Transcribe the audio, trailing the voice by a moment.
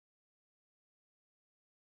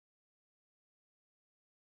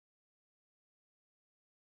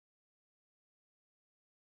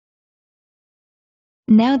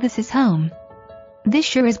Now this is home. This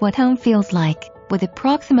sure is what home feels like, with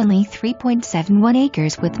approximately 3.71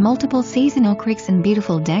 acres with multiple seasonal creeks and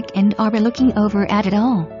beautiful deck and arbor looking over at it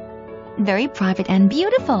all. Very private and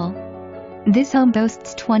beautiful. This home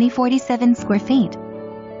boasts 2,047 square feet.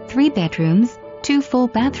 3 bedrooms, 2 full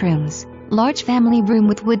bathrooms, large family room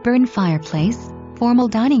with wood-burn fireplace, formal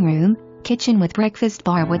dining room, kitchen with breakfast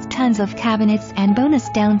bar with tons of cabinets and bonus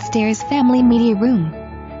downstairs family media room.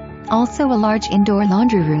 Also a large indoor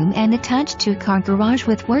laundry room and attached to car garage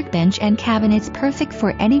with workbench and cabinets perfect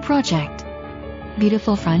for any project.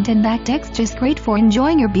 Beautiful front and back decks just great for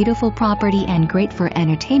enjoying your beautiful property and great for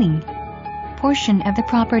entertaining. Portion of the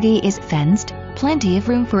property is fenced, plenty of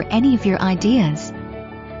room for any of your ideas.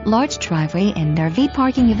 Large driveway and RV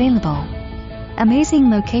parking available. Amazing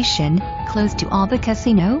location, close to all the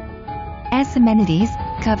casino. As amenities,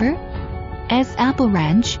 Coverâ, as Apple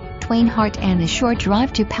Ranch, Twain Harte and a short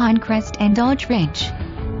drive to Pinecrest and Dodge Ridge.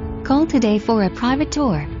 Call today for a private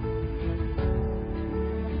tour.